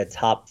probably a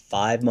top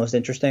 5 most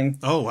interesting.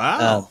 Oh,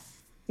 wow.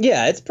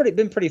 Yeah, it's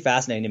been pretty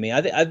fascinating to me.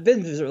 I've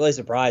been really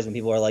surprised when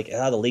people are like,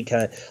 "Oh, the league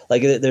kind of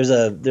like." There's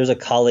a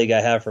colleague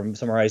I have from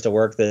somewhere I used to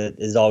work that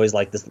is always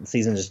like, "This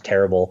season is just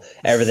terrible.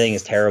 Everything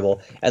is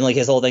terrible," and like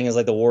his whole thing is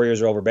like the Warriors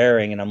are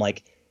overbearing, and I'm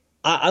like,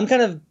 I'm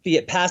kind of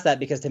past that,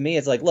 because to me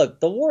it's like, look,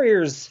 the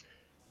Warriors.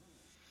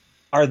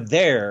 are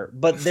there,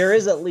 but there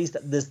is at least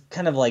this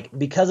kind of like,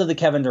 because of the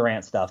Kevin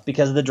Durant stuff,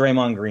 because of the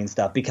Draymond Green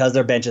stuff, because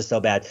their bench is so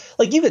bad,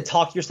 like you could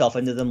talk yourself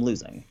into them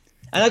losing.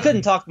 And I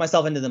couldn't talk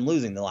myself into them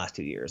losing the last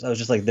 2 years. I was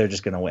just like, they're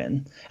just going to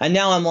win. And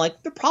now I'm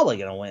like, they're probably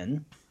going to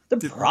win.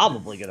 They're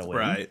probably going to win.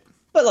 Right.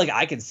 But like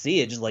I could see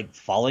it just like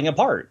falling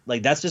apart.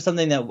 Like that's just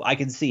something that I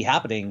can see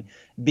happening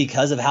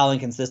because of how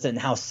inconsistent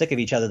and how sick of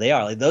each other they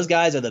are. Like those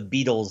guys are the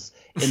Beatles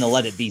in the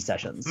Let It Be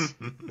sessions.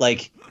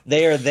 Like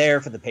they are there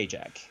for the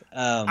paycheck.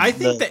 I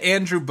think the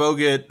Andrew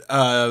Bogut,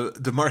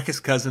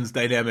 DeMarcus Cousins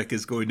dynamic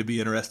is going to be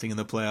interesting in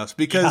the playoffs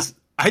because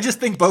I just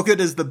think Bogut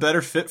is the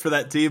better fit for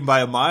that team by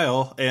a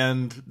mile.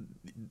 And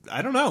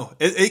I don't know.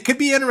 It could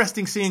be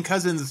interesting seeing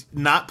Cousins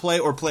not play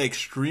or play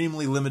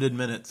extremely limited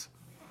minutes.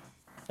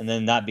 And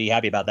then not be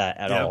happy about that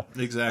at all.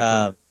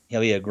 Exactly.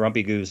 He'll be a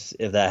grumpy goose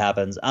if that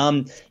happens.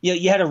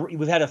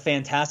 We've had a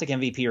fantastic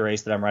MVP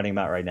race that I'm writing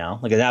about right now,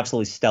 like an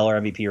absolutely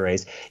stellar MVP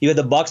race. You had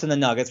the Bucks and the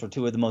Nuggets were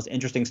two of the most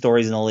interesting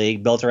stories in the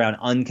league, built around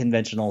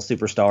unconventional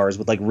superstars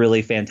with like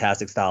really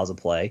fantastic styles of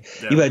play.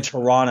 Yeah. You had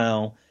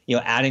Toronto,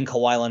 adding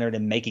Kawhi Leonard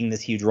and making this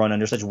huge run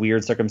under such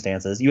weird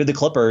circumstances. You had the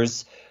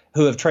Clippers,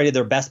 who have traded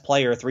their best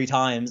player 3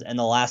 times in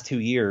the last 2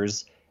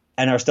 years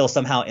and are still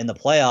somehow in the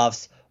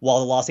playoffs, while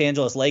the Los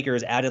Angeles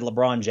Lakers added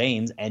LeBron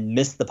James and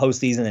missed the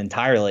postseason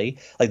entirely.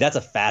 Like that's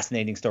a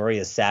fascinating story,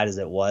 as sad as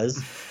it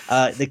was.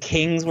 The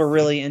Kings were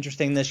really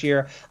interesting this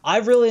year.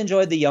 I've really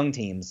enjoyed the young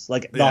teams.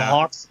 Like the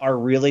Hawks are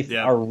really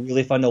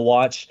fun to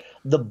watch.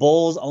 The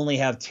Bulls only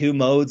have 2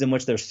 modes in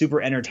which they're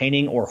super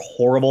entertaining or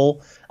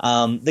horrible.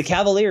 The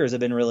Cavaliers have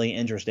been really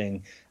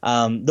interesting.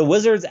 The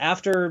Wizards,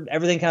 after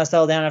everything kind of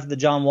settled down after the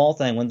John Wall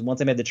thing, once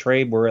they made the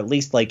trade, were at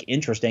least like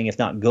interesting, if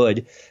not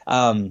good.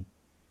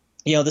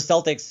 The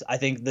Celtics, I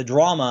think the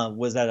drama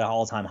was at an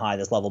all-time high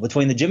this level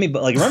between the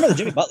remember the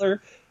Jimmy Butler?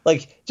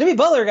 Like Jimmy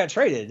Butler got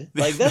traded.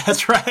 Like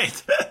that's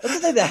right. That's the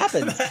thing that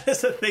happened. That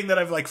is a thing that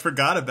I've like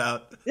forgot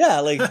about.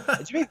 Yeah, like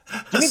Jimmy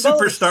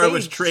superstar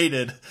was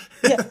traded.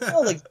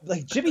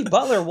 Like Jimmy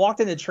Butler walked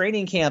into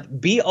training camp,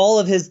 beat all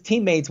of his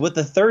teammates with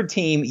the third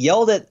team,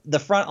 yelled at the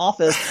front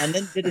office, and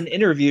then did an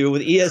interview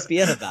with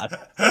ESPN about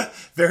it.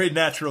 Very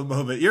natural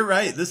moment. You're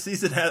right. This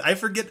season has. I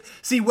forget.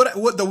 See what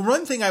the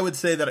one thing I would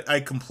say that I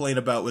complain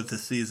about with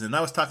this season.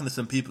 I was talking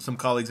to some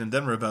colleagues in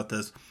Denver about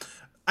this.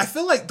 I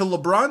feel like the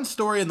LeBron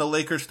story and the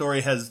Lakers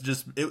story has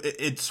just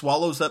it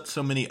swallows up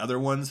so many other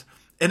ones,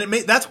 and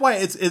that's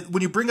why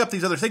when you bring up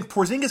these other things.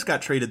 Porzingis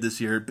got traded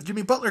this year, but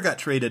Jimmy Butler got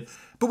traded,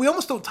 but we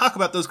almost don't talk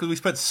about those because we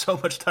spent so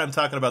much time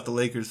talking about the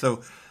Lakers.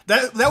 So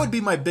that would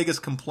be my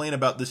biggest complaint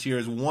about this year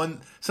is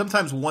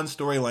sometimes one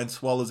storyline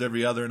swallows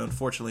every other, and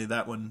unfortunately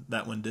that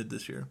one did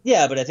this year.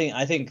 Yeah, but I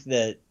think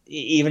that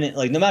even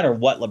like no matter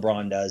what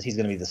LeBron does, he's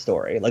going to be the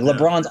story. Like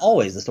LeBron's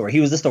always the story. He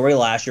was the story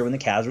last year when the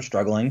Cavs were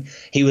struggling.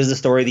 He was the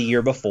story the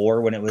year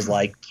before when it was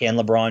like, can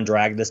LeBron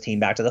drag this team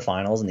back to the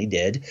finals? And he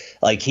did.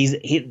 Like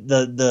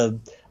the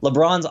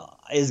LeBron's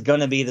is going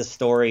to be the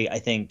story, I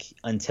think,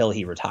 until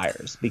he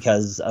retires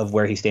because of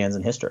where he stands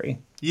in history.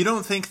 You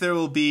don't think there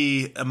will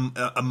be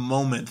a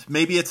moment?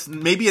 Maybe it's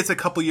a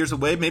couple years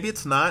away. Maybe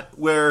it's not,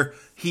 where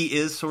he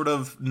is sort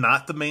of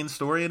not the main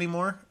story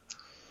anymore.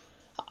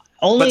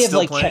 Only if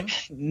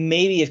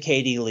maybe if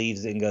KD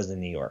leaves and goes to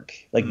New York,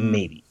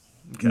 maybe.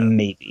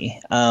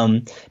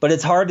 But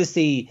it's hard to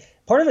see.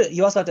 Part of it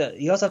you also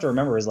have to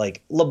remember is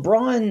like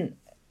LeBron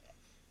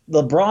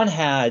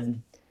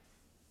had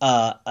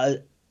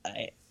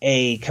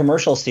a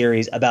commercial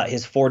series about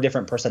his 4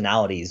 different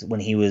personalities when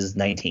he was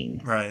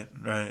 19. Right.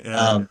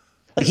 Yeah.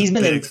 He's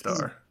been a big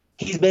star.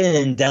 He's been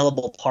an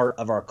indelible part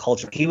of our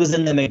culture. He was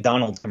in the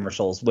McDonald's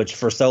commercials, which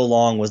for so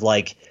long was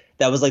like.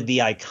 That was like the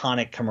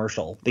iconic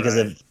commercial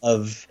because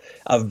of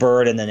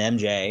Bird and then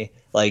MJ.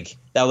 Like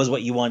that was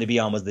what you wanted to be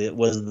on was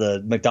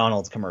the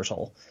McDonald's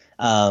commercial.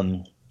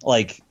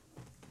 Like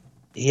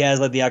he has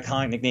like the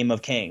iconic nickname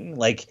of King.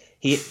 Like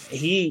he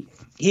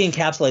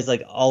encapsulates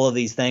like all of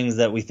these things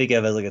that we think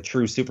of as like a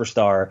true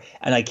superstar.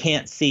 And I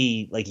can't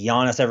see like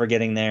Giannis ever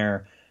getting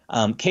there.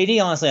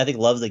 KD honestly I think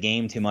loves the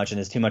game too much and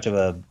is too much of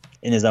a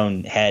in his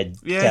own head.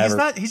 Yeah,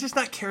 he's just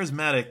not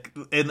charismatic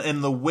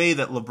in the way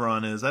that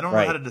LeBron is. I don't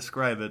know how to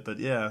describe it, but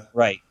yeah.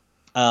 Right.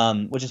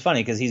 Which is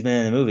funny because he's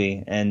been in a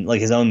movie and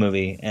like his own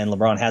movie and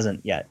LeBron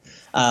hasn't yet.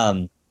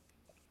 There's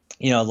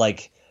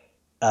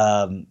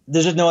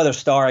just no other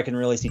star I can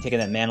really see taking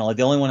that mantle. Like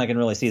the only one I can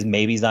really see is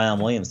maybe Zion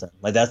Williamson.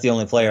 Like that's the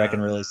only player I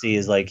can really see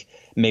is like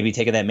maybe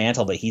taking that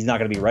mantle, but he's not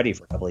going to be ready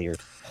for a couple of years.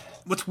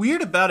 What's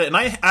weird about it, and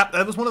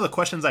that was one of the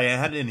questions I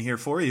had in here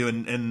for you,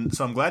 and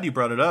so I'm glad you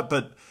brought it up,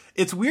 but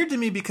it's weird to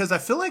me because I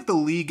feel like the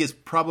league is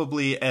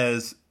probably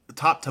as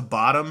top to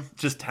bottom,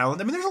 just talent.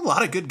 I mean, there's a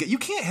lot of good. You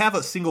can't have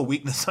a single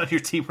weakness on your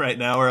team right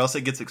now, or else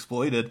it gets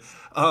exploited.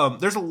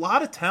 There's a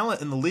lot of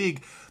talent in the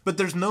league, but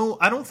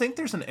I don't think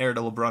there's an heir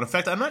to LeBron. In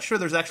fact, I'm not sure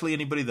there's actually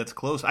anybody that's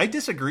close. I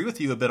disagree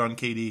with you a bit on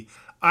KD.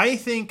 I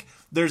think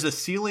there's a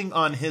ceiling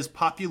on his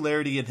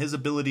popularity and his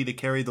ability to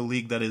carry the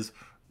league that is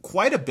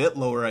quite a bit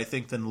lower, I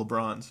think, than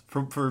LeBron's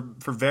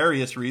for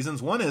various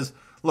reasons. One is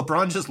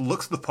LeBron just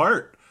looks the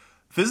part.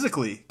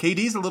 physically.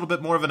 KD's a little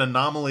bit more of an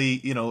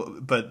anomaly,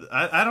 but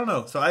I don't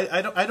know. So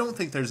I don't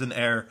think there's an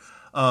heir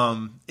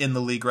in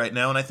the league right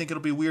now, and I think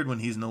it'll be weird when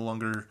he's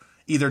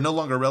either no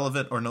longer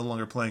relevant or no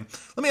longer playing.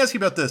 Let me ask you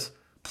about this.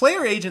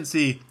 Player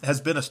agency has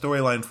been a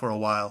storyline for a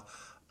while.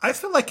 I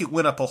feel like it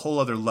went up a whole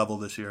other level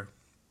this year.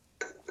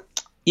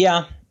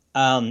 Yeah,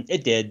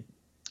 it did.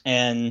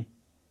 And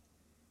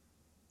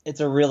it's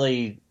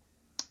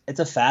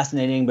a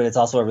fascinating, but it's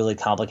also a really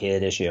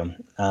complicated issue.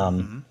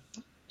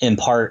 In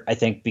part, I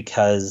think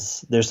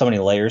because there's so many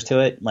layers to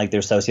it. Like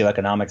there's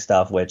socioeconomic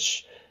stuff,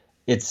 which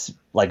it's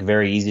like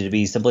very easy to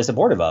be simply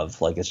supportive of.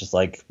 Like it's just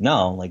like,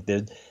 no, like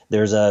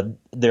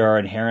there are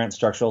inherent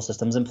structural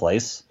systems in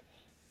place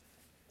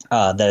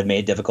that have made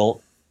it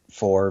difficult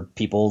for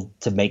people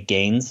to make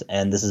gains,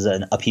 and this is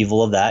an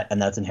upheaval of that,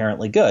 and that's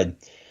inherently good.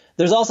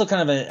 There's also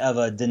kind of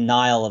a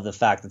denial of the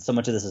fact that so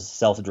much of this is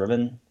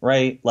self-driven,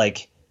 right?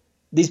 Like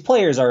these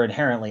players are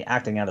inherently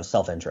acting out of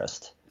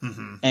self-interest.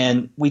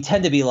 And we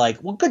tend to be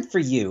like, well, good for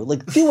you.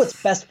 Like do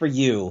what's best for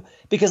you,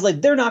 because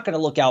like they're not going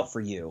to look out for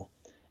you.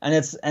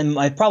 And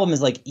my problem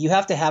is like you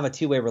have to have a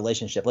two-way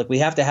relationship. Like we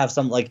have to have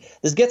some, like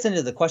this gets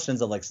into the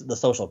questions of like the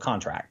social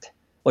contract,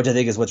 which I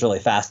think is what's really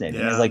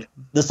fascinating. Is like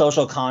the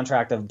social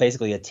contract of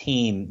basically a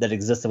team that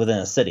exists within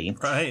a city.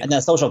 Right. And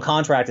that social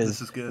contract is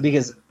good.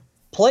 Because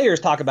players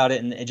talk about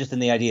it and just in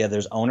the idea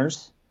there's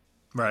owners,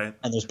 right,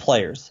 and there's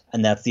players,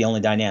 and that's the only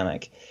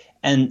dynamic.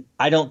 And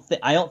I don't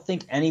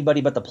think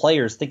anybody but the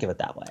players think of it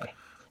that way.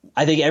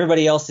 I think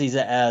everybody else sees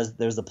it as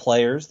there's the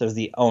players, there's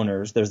the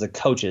owners, there's the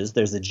coaches,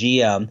 there's the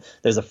GM,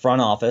 there's the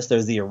front office,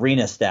 there's the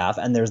arena staff,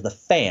 and there's the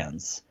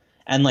fans.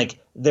 And like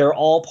they're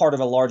all part of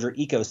a larger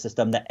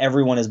ecosystem that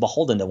everyone is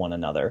beholden to one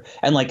another.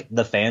 And like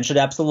the fans should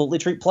absolutely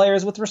treat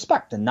players with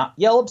respect and not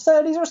yell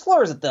obscenities or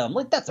slurs at them.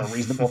 Like that's a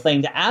reasonable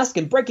thing to ask,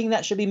 and breaking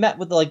that should be met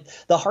with like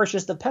the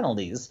harshest of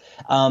penalties.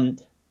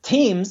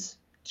 Teams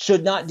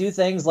should not do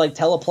things like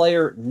tell a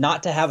player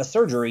not to have a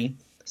surgery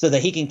so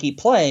that he can keep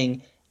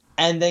playing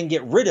and then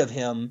get rid of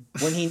him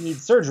when he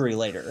needs surgery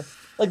later.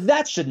 Like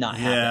that should not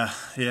happen.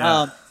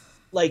 Yeah.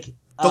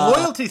 The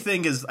loyalty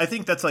thing is, I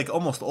think that's like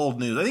almost old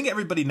news. I think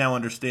everybody now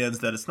understands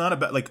that it's not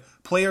about like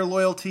player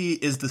loyalty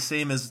is the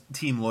same as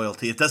team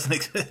loyalty. It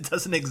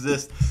doesn't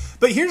exist.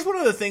 But here's one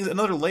of the things,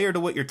 another layer to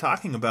what you're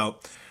talking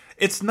about.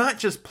 It's not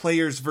just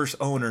players versus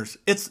owners.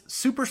 It's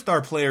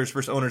superstar players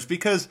versus owners,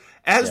 because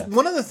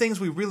one of the things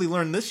we really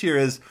learned this year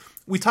is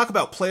we talk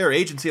about player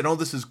agency and, oh,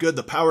 this is good,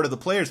 the power to the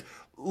players.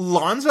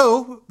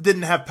 Lonzo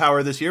didn't have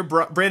power this year.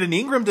 Brandon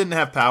Ingram didn't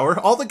have power.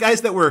 All the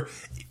guys that were,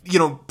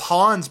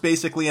 pawns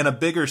basically in a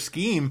bigger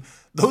scheme,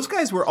 those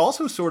guys were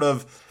also sort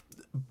of,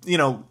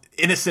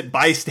 innocent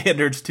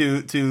bystanders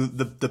to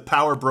the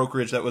power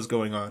brokerage that was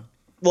going on.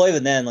 Well,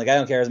 even then, like I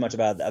don't care as much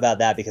about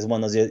that, because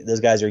one, those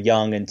guys are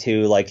young, and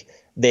two, like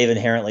they've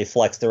inherently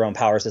flexed their own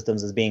power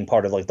systems as being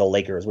part of like the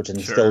Lakers, which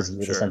instills you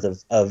with a sense of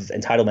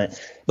entitlement.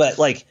 But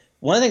like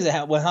one of the things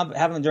that what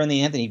happened during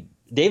the Anthony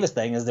Davis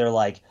thing is they're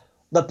like,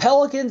 the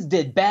Pelicans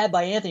did bad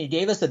by Anthony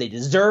Davis, so they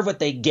deserve what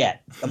they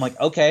get. I'm like,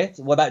 okay,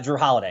 so what about Drew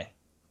Holiday?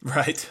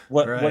 Right.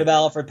 What about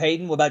Alfred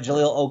Payton? What about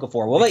Jahlil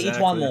Okafor? What about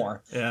Etuan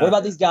Moore? Yeah. What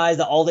about these guys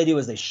that all they do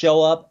is they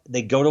show up,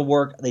 they go to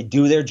work, they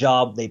do their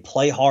job, they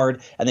play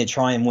hard, and they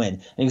try and win?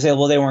 And you can say,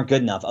 well, they weren't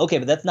good enough. Okay,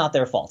 but that's not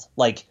their fault.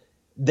 Like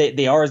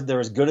they're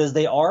as good as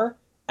they are,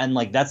 and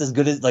like that's as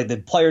good as like the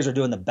players are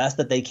doing the best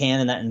that they can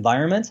in that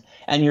environment.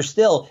 And you're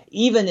still,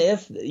 even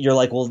if you're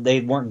like, well,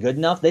 they weren't good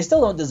enough, they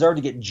still don't deserve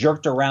to get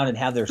jerked around and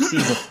have their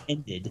season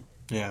ended.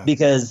 Yeah.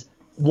 Because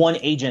one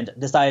agent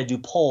decided to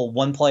pull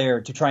one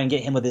player to try and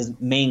get him with his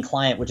main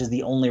client, which is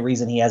the only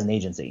reason he has an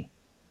agency.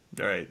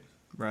 Right.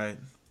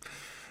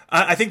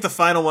 I think the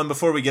final one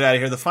before we get out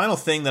of here, the final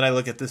thing that I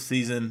look at this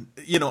season,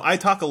 I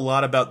talk a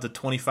lot about the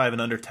 25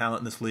 and under talent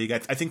in this league. I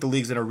think the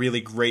league's in a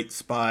really great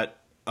spot,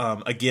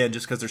 again,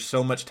 just because there's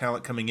so much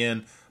talent coming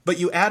in. But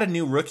you add a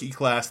new rookie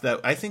class that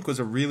I think was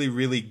a really,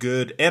 really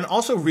good and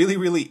also really,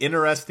 really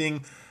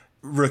interesting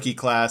rookie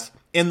class.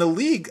 In the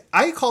league,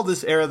 I call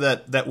this era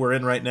that we're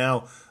in right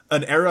now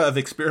an era of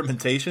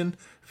experimentation,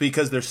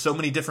 because there's so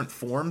many different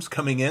forms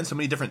coming in, so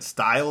many different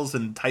styles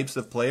and types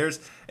of players.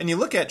 And you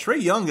look at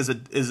Trae Young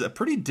is a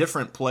pretty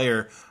different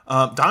player.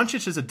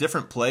 Doncic is a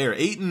different player.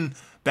 Ayton,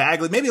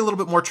 Bagley, maybe a little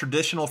bit more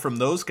traditional from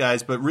those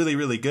guys, but really,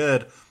 really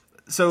good.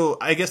 So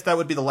I guess that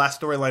would be the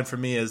last storyline for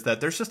me, is that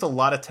there's just a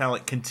lot of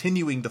talent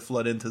continuing to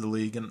flood into the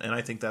league, and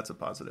I think that's a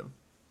positive.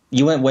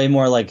 You went way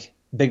more like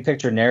big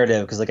picture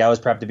narrative, because like I was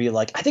prepped to be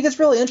like, I think it's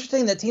really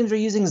interesting that teams are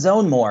using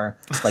zone more.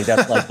 Like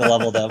that's like the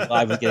level that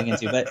I was getting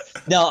into. But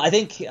no, I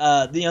think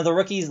the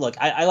rookies, look,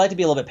 I like to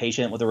be a little bit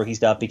patient with the rookie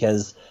stuff,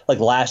 because like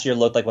last year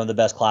looked like one of the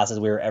best classes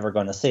we were ever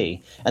going to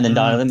see. And then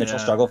Donovan Mitchell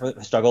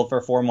struggled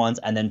for 4 months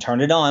and then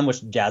turned it on,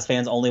 which Jazz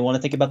fans only want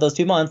to think about those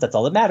 2 months. That's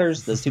all that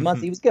matters. Those 2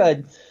 months he was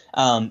good.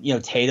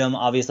 Tatum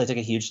obviously took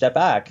a huge step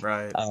back.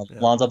 Right.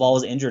 Lonzo Ball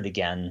was injured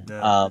again.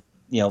 Yeah.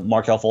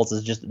 Markelle Fultz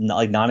is just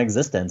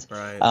non-existent.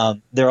 Right.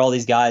 There are all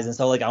these guys, and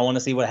so like I want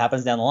to see what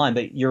happens down the line.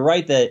 But you're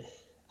right that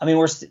I mean,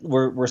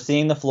 we're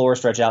seeing the floor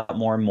stretch out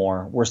more and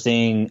more. We're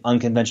seeing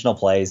unconventional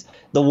plays.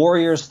 The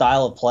Warriors'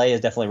 style of play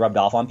has definitely rubbed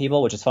off on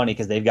people, which is funny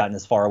because they've gotten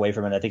as far away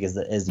from it, I think,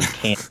 as you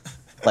can.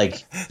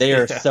 Like, they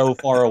are so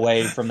far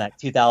away from that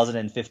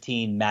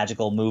 2015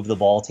 magical move the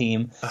ball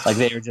team. Like,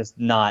 they are just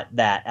not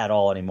that at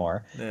all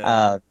anymore.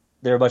 Yeah.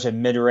 They're a bunch of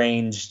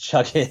mid-range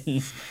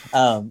chuck-in,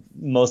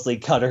 mostly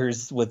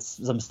cutters with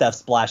some Steph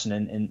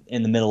splashing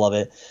in the middle of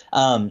it.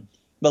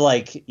 But,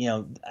 like, you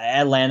know,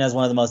 Atlanta is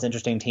one of the most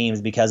interesting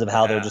teams because of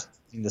how they're just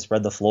to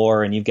spread the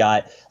floor. And you've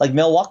got, like,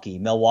 Milwaukee.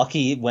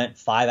 Milwaukee went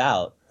 5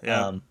 out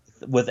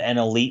with an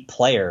elite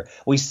player.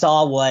 We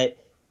saw what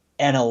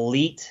an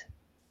elite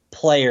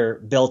player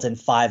built in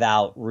 5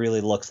 out really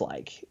looks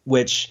like,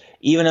 which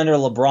even under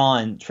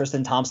LeBron,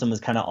 Tristan Thompson was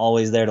kind of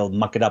always there to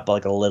muck it up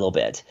like a little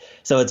bit.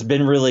 So it's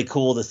been really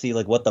cool to see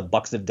like what the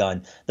Bucks have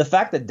done. The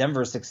fact that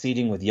Denver's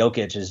succeeding with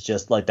Jokic is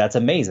just like, that's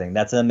amazing.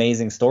 That's an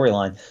amazing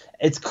storyline.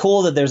 It's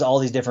cool that there's all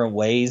these different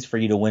ways for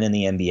you to win in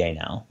the NBA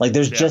now. Like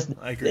there's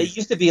it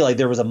used to be like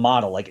there was a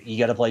model, like you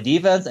got to play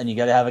defense and you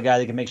got to have a guy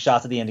that can make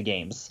shots at the end of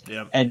games.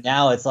 Yep. And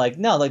now it's like,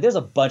 no, like there's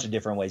a bunch of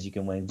different ways you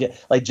can win.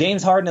 Like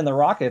James Harden and the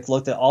Rockets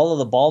looked at all of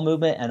the ball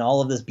movement and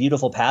all of this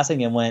beautiful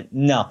passing and went,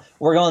 no,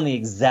 we're going the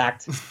exact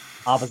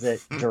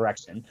opposite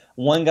direction.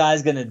 One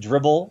guy's going to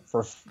dribble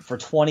for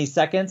 20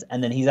 seconds,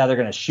 and then he's either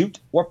going to shoot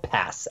or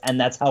pass, and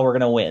that's how we're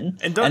going to win.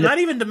 And not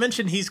even to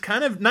mention, he's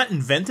kind of not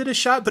invented a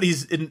shot, but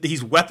he's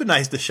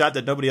weaponized a shot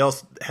that nobody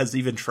else has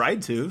even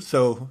tried to.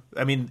 So,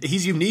 I mean,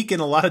 he's unique in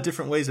a lot of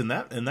different ways in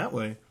that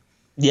way.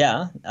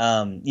 Yeah,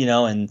 you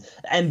know,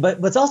 but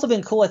what's also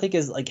been cool, I think,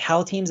 is like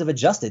how teams have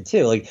adjusted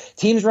too. Like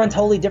teams run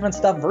totally different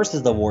stuff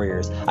versus the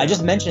Warriors. I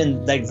just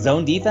mentioned like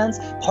zone defense.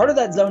 Part of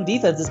that zone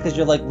defense is because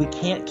you're like, we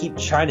can't keep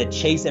trying to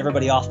chase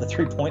everybody off the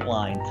 3-point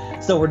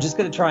line, so we're just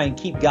going to try and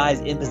keep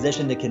guys in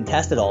position to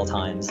contest at all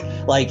times.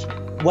 Like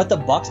what the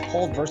Bucks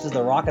pulled versus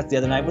the Rockets the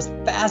other night was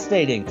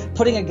fascinating.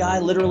 Putting a guy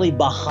literally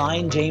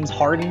behind James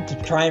Harden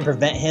to try and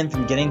prevent him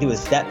from getting to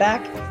his step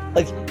back.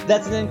 Like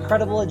that's an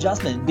incredible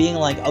adjustment. Being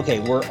like, okay,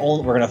 we're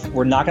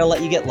not gonna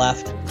let you get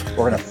left.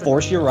 We're gonna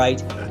force you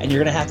right, and you're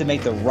gonna have to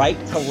make the right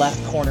to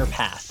left corner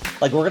pass.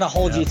 Like we're gonna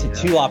hold you to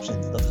 2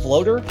 options: the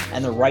floater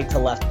and the right to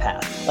left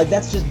pass. Like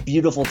that's just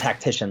beautiful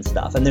tactician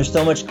stuff. And there's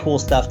so much cool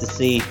stuff to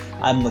see.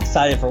 I'm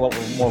excited for what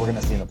more we're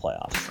gonna see in the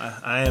playoffs.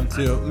 I am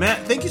too.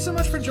 Matt, thank you so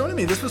much for joining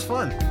me. This was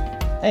fun.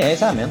 Hey,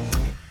 anytime, man.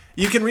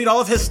 You can read all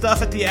of his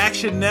stuff at the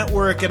Action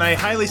Network, and I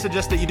highly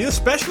suggest that you do,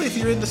 especially if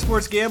you're into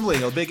sports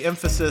gambling. A big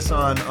emphasis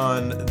on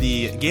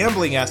the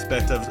gambling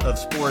aspect of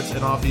sports,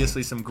 and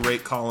obviously some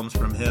great columns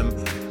from him.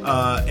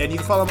 And you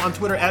can follow him on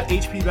Twitter at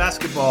HP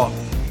Basketball.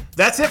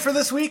 That's it for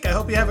this week. I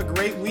hope you have a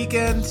great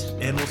weekend,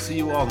 and we'll see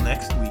you all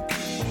next week.